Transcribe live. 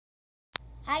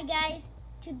Hi guys,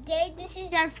 today this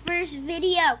is our first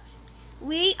video.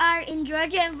 We are in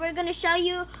Georgia and we're going to show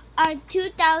you our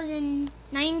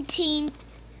 2019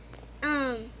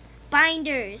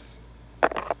 binders.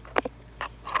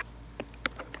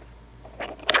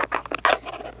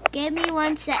 Give me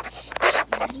one sec. Stop,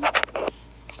 Maddie. I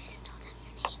just told them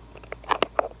your name.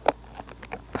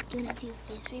 I'm going to do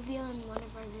face reveal in one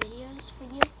of our videos for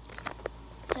you.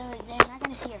 So they're not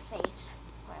going to see your face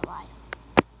for a while.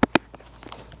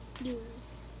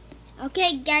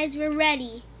 Okay, guys, we're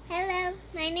ready. Hello,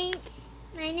 my name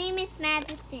is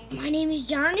Madison. My name is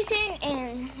Jonathan,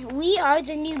 and we are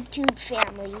the NoobTube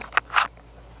family.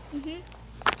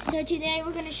 So today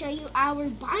we're going to show you our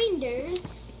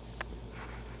binders.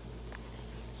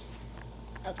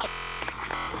 Okay.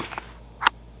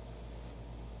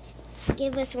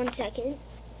 Give us 1 second.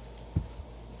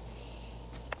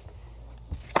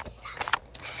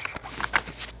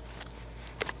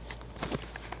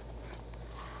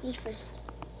 Me first.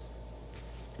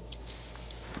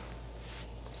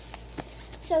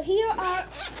 So here are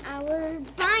our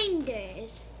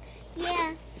binders.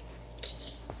 Yeah.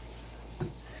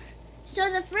 So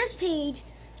the first page,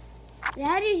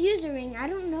 that is user ring. I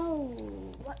don't know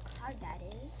what card that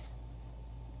is.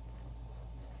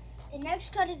 The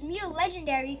next card is Mew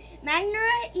Legendary,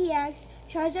 Magnera EX,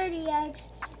 Charizard EX,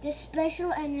 the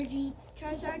Special Energy,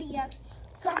 Charizard EX,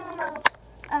 Combo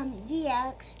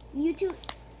GX,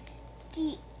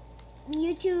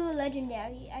 Mewtwo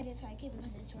Legendary. I just like it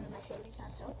because it's one of my favorites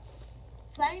also.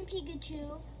 Flying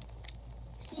Pikachu,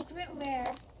 Secret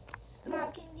Rare,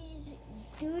 Mockingy's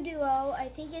Duo. I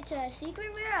think it's a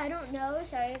Secret Rare. I don't know.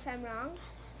 Sorry if I'm wrong.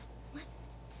 What?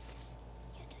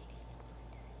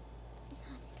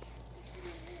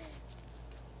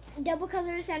 Double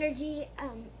Colorless Energy.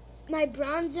 My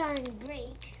Bronzong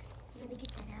Break. Let me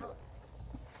get that out.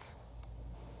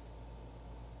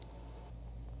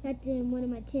 That's in one of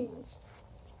my tins.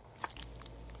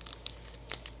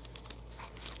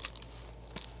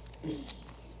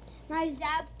 My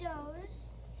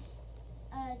Zapdos.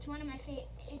 It's one of my favorite.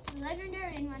 It's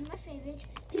legendary and one of my favorites.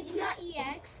 Pidgeot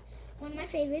EX, one of my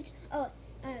favorites. Oh,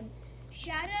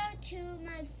 shout out to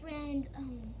my friend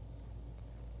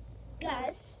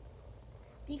Gus,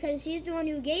 because he's the one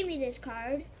who gave me this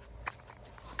card.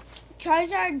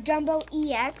 Charizard Jumbo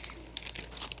EX.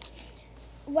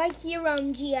 White Hero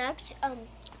GX,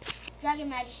 Dragon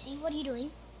Majesty, what are you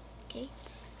doing? Okay.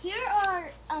 Here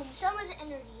are some of the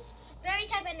energies. Fairy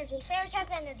type energy, Fairy type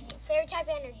energy, Fairy type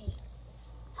energy.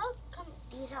 How come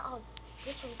these are all,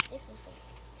 this one's different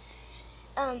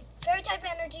from Fairy type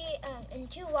energy and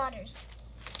 2 waters.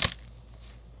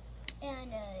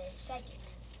 And psychic.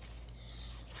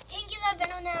 Tangela,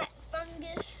 Venonat,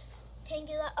 Fungus,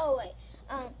 Tangela, oh wait.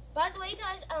 By the way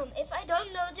guys, if I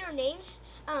don't know their names,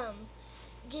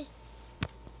 just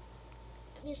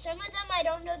some of them I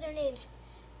don't know their names.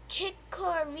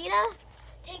 Chikorita,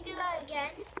 Tangela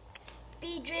again,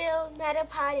 Beedrill,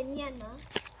 Metapod, and Yenma. I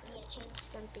need to change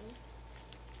something.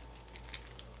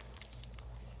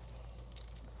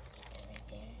 Get that right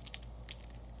there.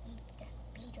 Need that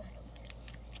Beedrill over there.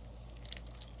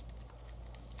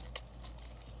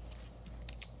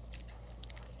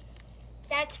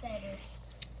 That's better.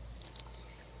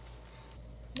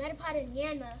 Metapod and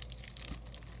Yenma.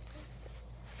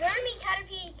 Burmy,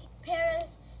 Caterpie,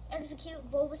 Paris, Execute,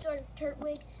 Bulbasaur,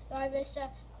 Turtwig, Larvesta,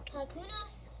 Hakuna,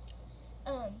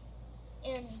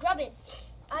 and Grubbin.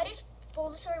 Idis,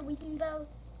 Bulbasaur, Weepinbell,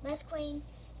 Masquerain,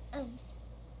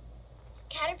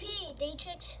 Caterpie,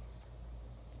 Daytrix,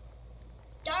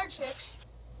 Dartrix,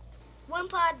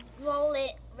 Wimpod,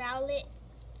 Rowlet,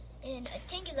 and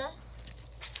Tangela.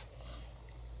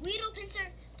 Weedle,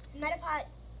 Pinsir, Metapod,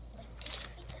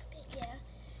 yeah.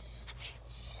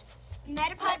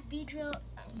 Metapod, Beedrill,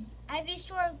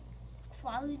 Ivysaur,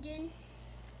 Qualidin,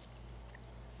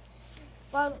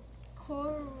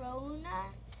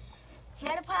 Corona,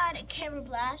 Metapod,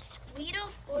 Carablast, Weedle,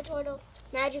 Wartortle,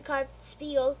 Magikarp,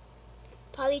 Spheal,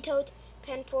 Politoed,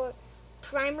 Panpour,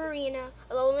 Primarina,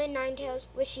 Alolan Ninetales,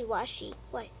 Wishy-Washy.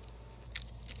 What?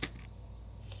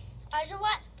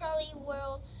 Arjawat,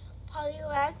 Poliwhirl,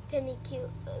 Poliwag, Pimikyu,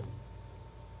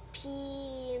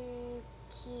 PMQ.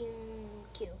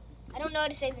 I don't know how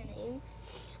to say the name.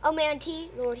 Omanti,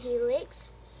 Lord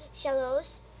Helix,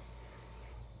 Shellos,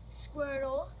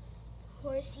 Squirtle,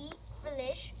 Horsey,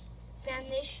 Felish,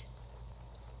 Vanish,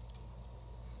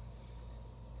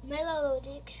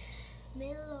 Melodic,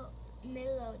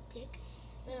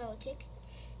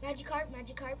 Magikarp,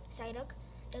 Psyduck,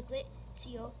 Ducklet,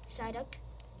 Seal, Psyduck,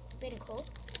 Biticle,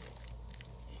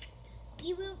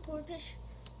 Beewoo, Corphish,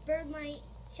 Bergmite,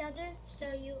 Shelter,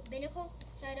 Staryu, Binnacle,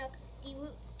 Psyduck,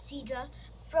 Diwoot, Cedra,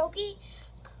 Froakie,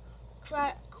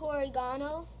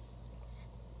 Corrigano,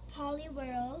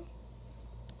 Poliwhirl,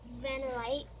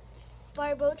 Vanillite,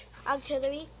 Barboach,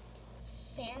 Auxiliary,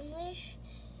 Fanlish,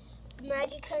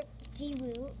 Magikarp,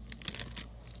 Diwoot,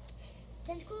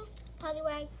 Tentacle,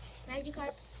 Poliwag,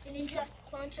 Magikarp, Ninja,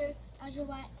 Clauncher,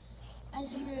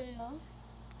 Azumarill,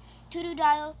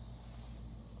 Tutodile,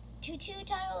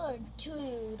 Tutodile or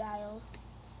Tutodile,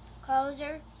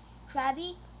 Closer,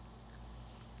 Krabby.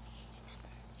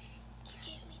 You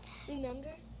gave me that.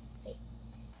 Remember? Wait.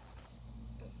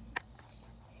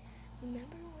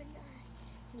 Remember when I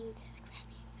knew that's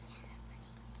Krabby?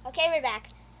 Okay, we're back.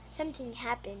 Something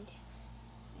happened.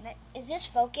 Is this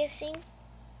focusing?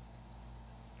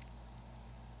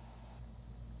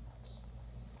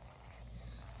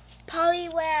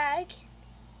 Poliwag,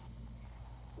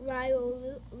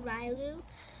 Rylu,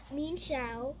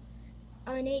 Meanshao,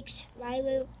 Onyx,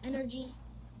 Rylu, Energy.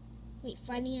 Wait,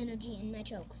 Fighting Energy in my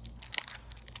choke.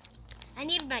 I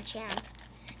need my champ.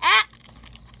 Ah!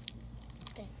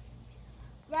 Okay.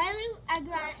 Rylu,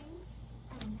 Agratin.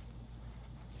 What am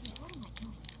I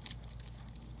doing?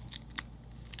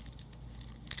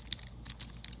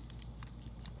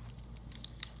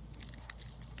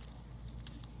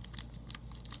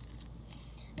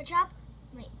 Machop,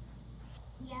 wait,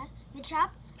 yeah, Machop,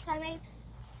 Primate,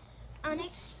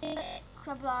 Onyx,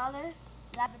 Crabrawler,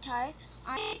 Laboratory,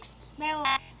 Onyx,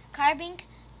 Marowak, Carbink,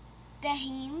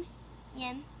 Behemoth,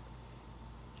 Yem,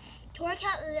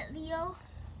 Torcat, Leo,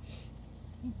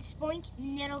 Spoink,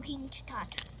 Nidoking,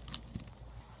 Chatot,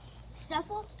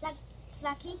 Stuffle,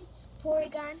 Slacking,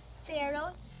 Porygon,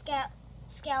 Pharaoh,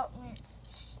 Stoutland,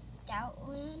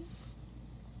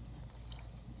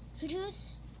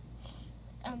 Hootooth,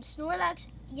 Snorlax,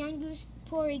 Yangoose,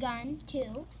 Porygon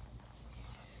 2,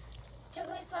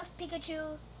 Jigglypuff,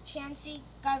 Pikachu, Chansey,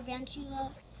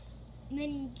 Garvantula,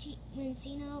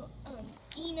 Mincino,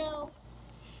 Dino,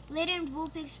 Litten,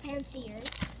 Vulpix, Panseer,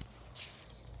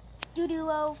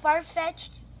 Doduo,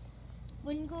 Farfetch'd,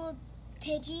 Wingull,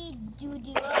 Pidgey,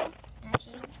 Doduo,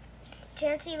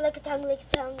 Chansey, Lickitung,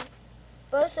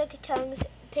 both Lickitungs,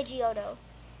 Pidgeotto,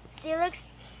 Steelix,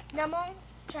 Numel,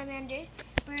 Charmander,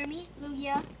 Burmy,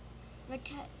 Lugia,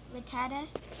 Rattata,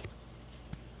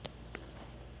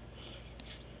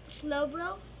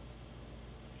 Slowbro,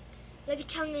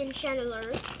 Lickitung, and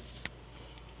Chandelure.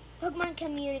 Pokemon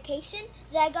Communication,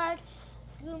 Zygarde,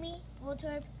 Gumi,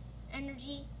 Voltorb,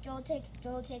 Energy, Joltik,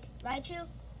 Raichu,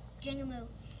 Jingamoo,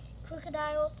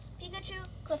 Crocodile, Pikachu,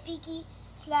 Klefiki,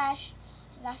 Slash,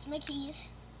 lost my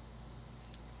keys.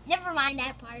 Never mind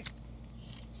that part.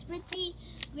 Spritzy,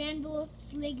 Granbull,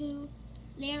 Sliggoo,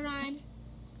 Lairon,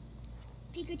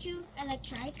 Pikachu,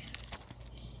 Electrike,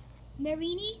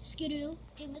 Marini, Skidoo,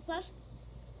 Jigglypuff,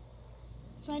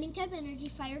 Fighting type Energy,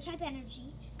 Fire type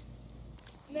Energy,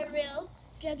 Marill,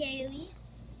 Dragaili,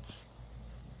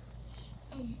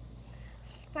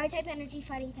 Fire type Energy,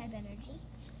 Fighting type Energy,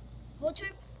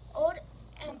 Voltorb, Old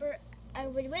Ember,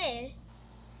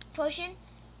 Potion,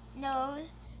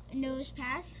 Nose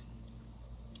Pass,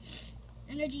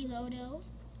 Energy Lodo.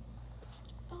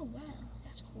 Oh wow,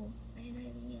 that's cool. I did not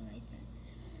even realize that.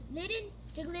 Litten,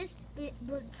 Jigglypuff,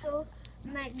 Blitzo,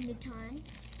 Magneton.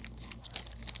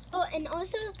 Oh, and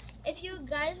also, if you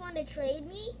guys want to trade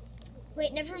me,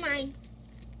 wait, never mind.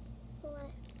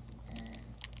 What?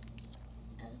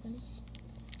 I was gonna say,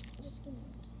 just give me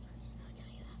one second. I'll tell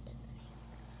you after the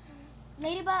video.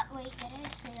 Ladybug, wait, did I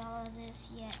say all of this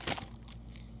yet?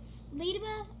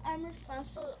 Ladybug, Armor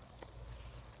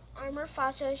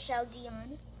Fossil,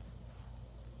 Sheldon,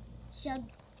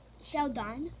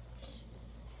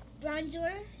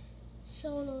 Bronzor,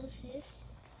 Solosis,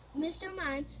 Mr.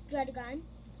 Mime, Dredagon,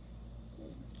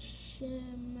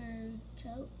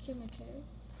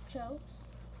 Chimmercho,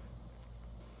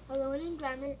 Alolan,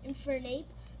 Grimer, Infernape,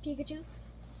 Pikachu,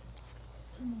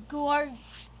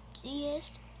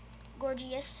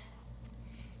 Gorgeous.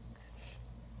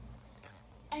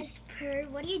 Esper,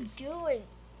 what are you doing?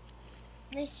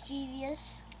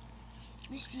 Misdreavus,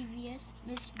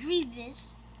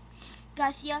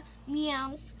 Garcia,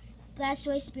 Meowth,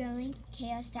 Blastoise, Spearling,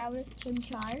 Chaos Tower,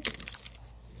 Chimchar,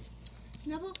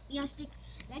 Snubble, Meowstic,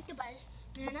 Electabuzz,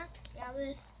 Nana,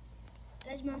 Growlithe,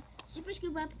 Guzma, Super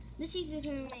Scoop Up, Missy's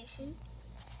Determination,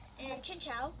 and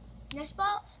Chinchou,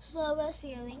 Nestball, Slowbro,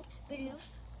 Spearling, Bidoof.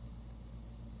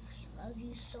 I love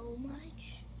you so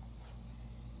much.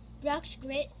 Brux,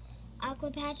 Grit,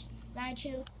 Aquapatch,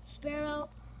 Raichu, Sparrow,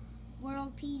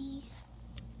 World PD,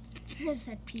 I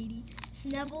said PD,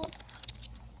 Snubble,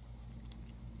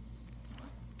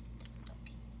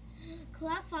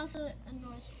 Cloth Fossil,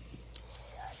 North.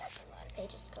 That's a lot of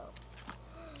pages to go.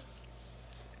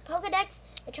 Pokedex,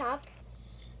 Machop,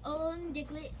 Olin,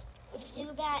 Diglett,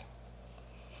 Zubat,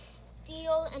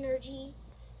 Steel Energy,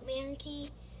 Mankey,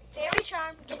 Fairy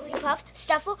Charm, Jigglypuff,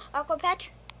 Stuffle, Aqua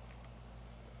Patch,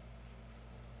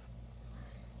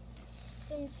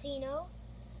 Cincino,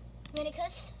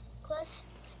 Manicus, Clus,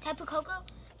 Tapu Koko,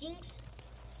 Jinx,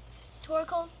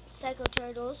 Torkoal, Psycho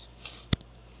Turtles,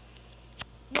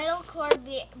 Metal Core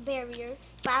Barrier,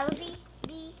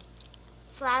 Flabébé,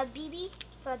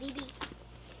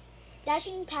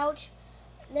 Dashing Pouch,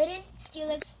 Litten,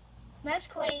 Steelix,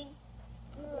 Masquerain,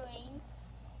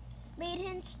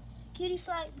 Maidens,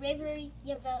 Cutiefly, Bravery,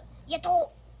 Yveltal,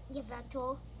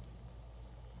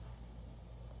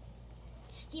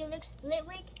 Steelix,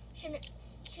 Litwick,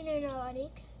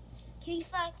 Shinanotic,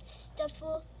 Cutiefly,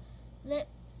 Stuffle,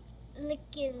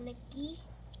 Licky,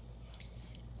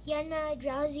 Yana,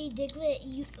 Drowsy, Diglett,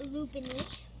 Lupini,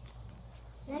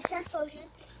 Nest Potion,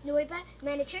 Noibat,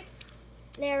 Manitrick,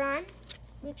 Laron,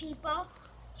 Repeat Ball,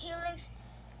 Helix,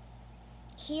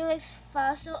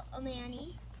 Fossil,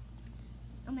 Amante,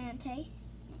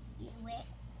 Wit,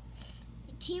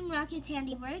 Team Rocket's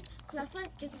Handiwork, Cluffa,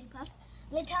 Jigglypuff,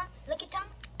 Lickitung,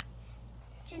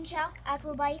 Chinchou,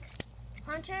 Acrobike,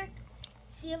 Hunter,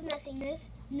 Sea of Nothingness,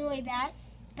 Noibat,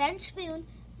 Ben Spoon,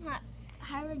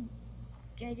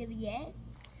 Hyrodryad,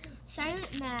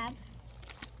 Silent Mab,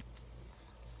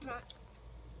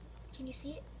 can you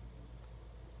see it?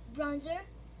 Bronzer,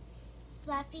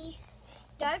 Flaffy,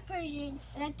 Dark Persian,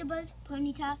 Electabuzz,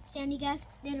 Ponyta, Sandygas,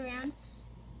 Nidoran,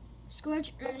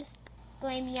 Scorch Earth,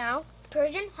 Glameow,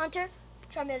 Persian, Hunter,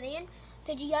 Charmeleon,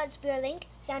 Pidgeot, Spearlink,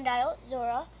 Sandile,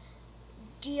 Zora,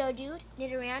 Geodude,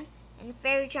 Nidoran, and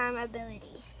Fairy Charm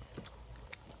ability.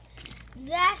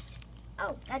 That's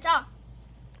all.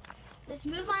 Let's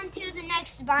move on to the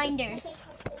next binder.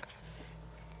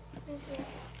 What's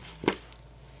this?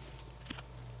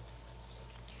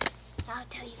 I'll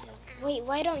tell you though. Wait,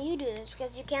 why don't you do this?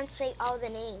 Because you can't say all the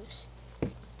names.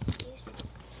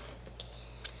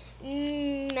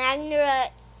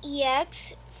 Magnera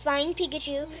EX, Flying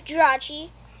Pikachu, Jirachi,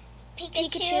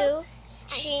 Pikachu,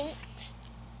 Shinx,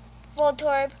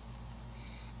 Voltorb,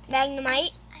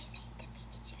 Magnemite. I say the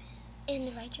Pikachus. And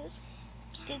the Raichus.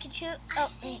 Yeah. Pikachu. I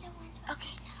say the ones.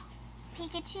 Okay, no.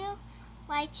 Pikachu,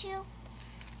 Raichu,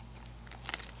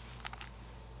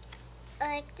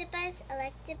 Electabuzz.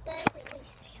 When you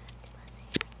say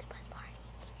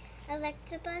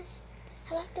Electabuzz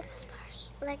party.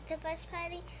 Electabuzz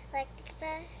party.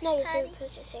 No, you're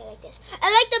supposed to say it like this.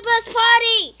 Electabuzz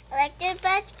party!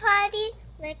 Electabuzz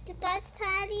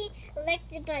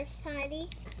party.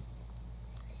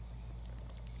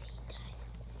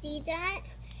 C-Dot,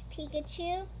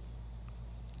 Pikachu,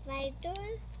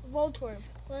 Voltorb.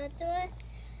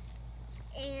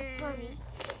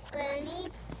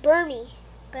 and Burmy.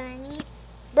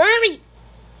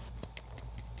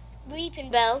 Weeping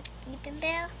Bell.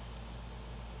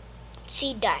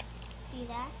 C-Dot.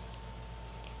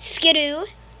 Skidoo.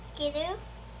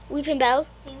 Weeping Bell.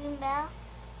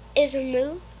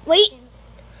 Ismu. Wait.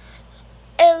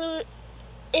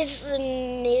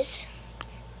 Ismiz.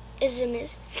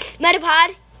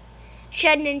 Metapod.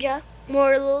 Shed Ninja.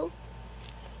 Morlul.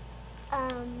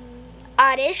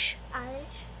 Oddish.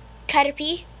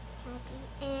 Caterpie.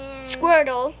 and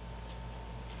Squirtle.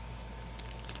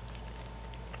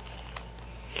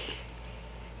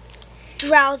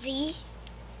 Drowsy.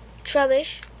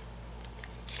 Trubbish.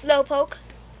 Slowpoke.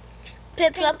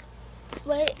 Piplup.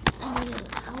 Wait.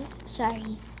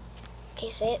 Sorry. Okay,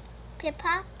 say it.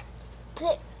 Piplup,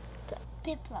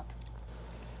 Piplup.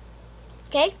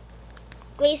 Okay.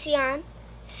 Glaceon.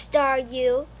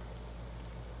 Staryu.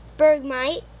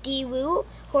 Bergmite. Dewoo.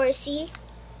 Horsey.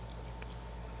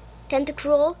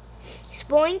 Tentacruel.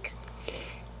 Spoink.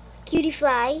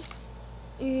 Cutiefly.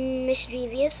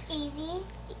 Mischievous. Eevee,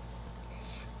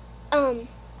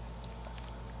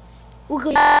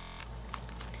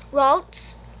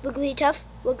 Ralts. Wigglytuff.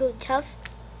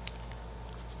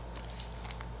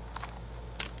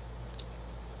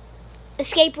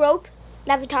 Escape Rope.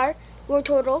 Lavatar.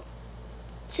 Wartortle.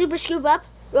 Super Scoop Up.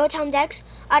 Rotom Dex.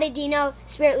 Audidino.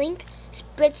 Spirit Link.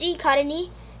 Spritzy.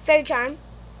 Cottony. Fairy Charm.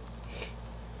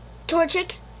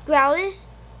 Torchic. Growlithe.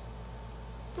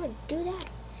 Oh, do that.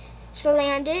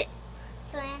 Salandit.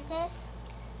 Salantis,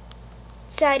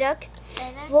 Psyduck.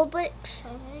 Vulpix.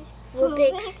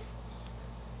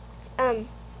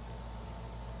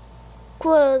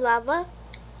 Quilava.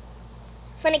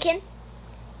 Fennekin.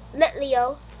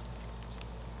 Litleo.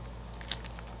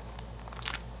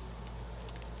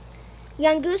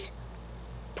 Yungoos.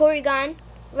 Porygon.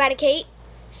 Raticate.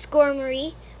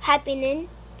 Squirmery. Happiny.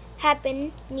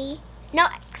 No,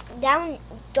 that one,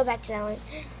 go back to that one.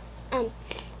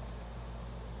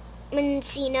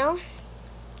 Mincino,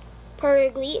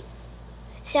 Perigli,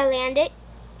 Salandit,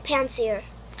 Panseer.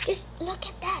 Just look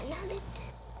at that. Now look at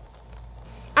this.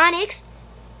 Onyx,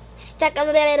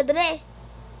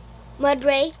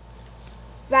 Mudray,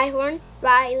 Rhyhorn,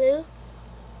 Rylou,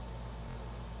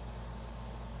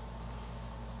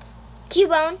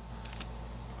 Cubone,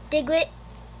 Diglett,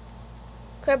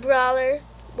 Crabrawler.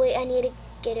 Wait, I need to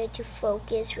get it to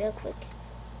focus real quick.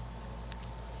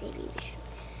 Maybe we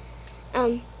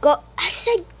should. I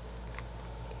said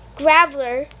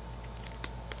Graveler,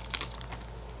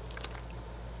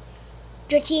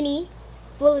 Dratini,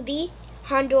 Vullaby,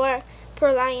 Houndour,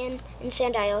 Perlion, and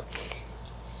Sandile.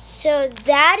 So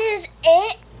that is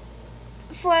it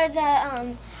for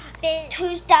the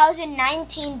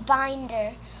 2019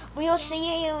 binder. We will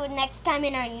see you next time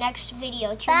in our next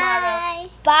video tomorrow. Bye.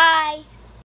 Bye.